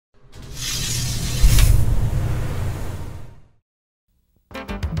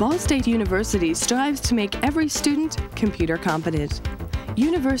Ball State University strives to make every student computer competent.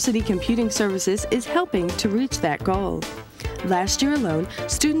 University Computing Services is helping to reach that goal. Last year alone,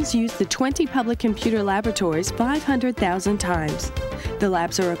 students used the 20 public computer laboratories 500,000 times. The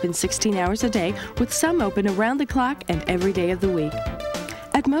labs are open 16 hours a day, with some open around the clock and every day of the week.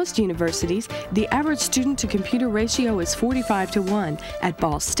 At most universities, the average student-to-computer ratio is 45:1. At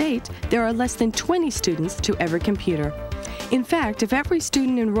Ball State, there are less than 20 students to every computer. In fact, if every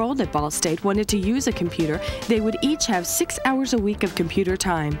student enrolled at Ball State wanted to use a computer, they would each have 6 hours a week of computer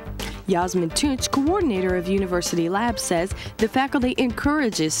time. Yasmin Tunch, coordinator of University Labs, says the faculty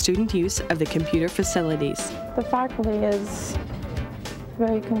encourages student use of the computer facilities. The faculty is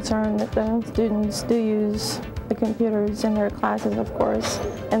very concerned that the students do use the computers in their classes, of course,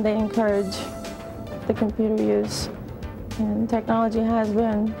 and they encourage the computer use. And technology has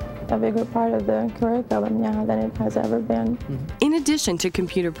been a bigger part of the curriculum now than it has ever been. In addition to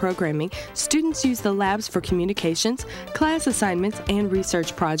computer programming, students use the labs for communications, class assignments, and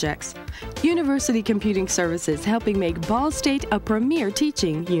research projects. University Computing Services helping make Ball State a premier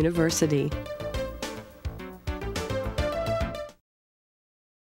teaching university.